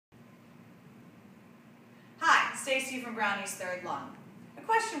Stacy from Brownie's Third Lung. A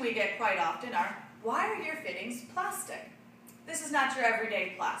question we get quite often are, why are your fittings plastic? This is not your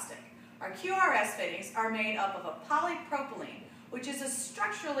everyday plastic. Our QRS fittings are made up of a polypropylene, which is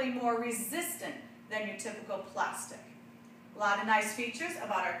structurally more resistant than your typical plastic. A lot of nice features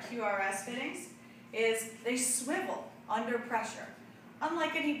about our QRS fittings is they swivel under pressure.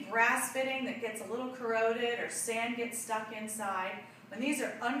 Unlike any brass fitting that gets a little corroded or sand gets stuck inside, when these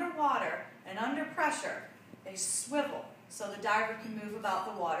are underwater and under pressure, they swivel so the diver can move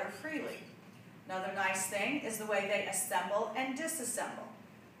about the water freely. Another nice thing is the way they assemble and disassemble.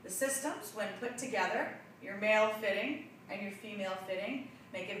 The systems, when put together, your male fitting and your female fitting,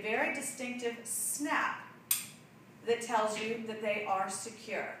 make a very distinctive snap that tells you that they are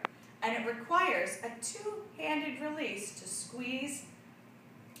secure. And it requires a two-handed release to squeeze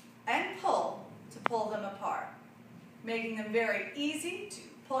and pull to pull them apart, making them very easy to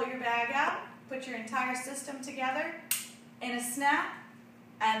pull your bag out, put your entire system together in a snap,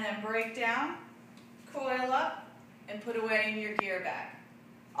 and then break down, coil up, and put away in your gear bag.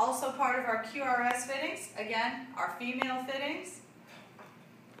 Also part of our QRS fittings, again, our female fittings,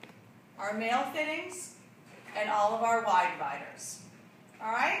 our male fittings, and all of our wide riders.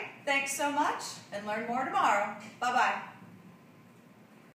 All right, thanks so much, and learn more tomorrow. Bye-bye.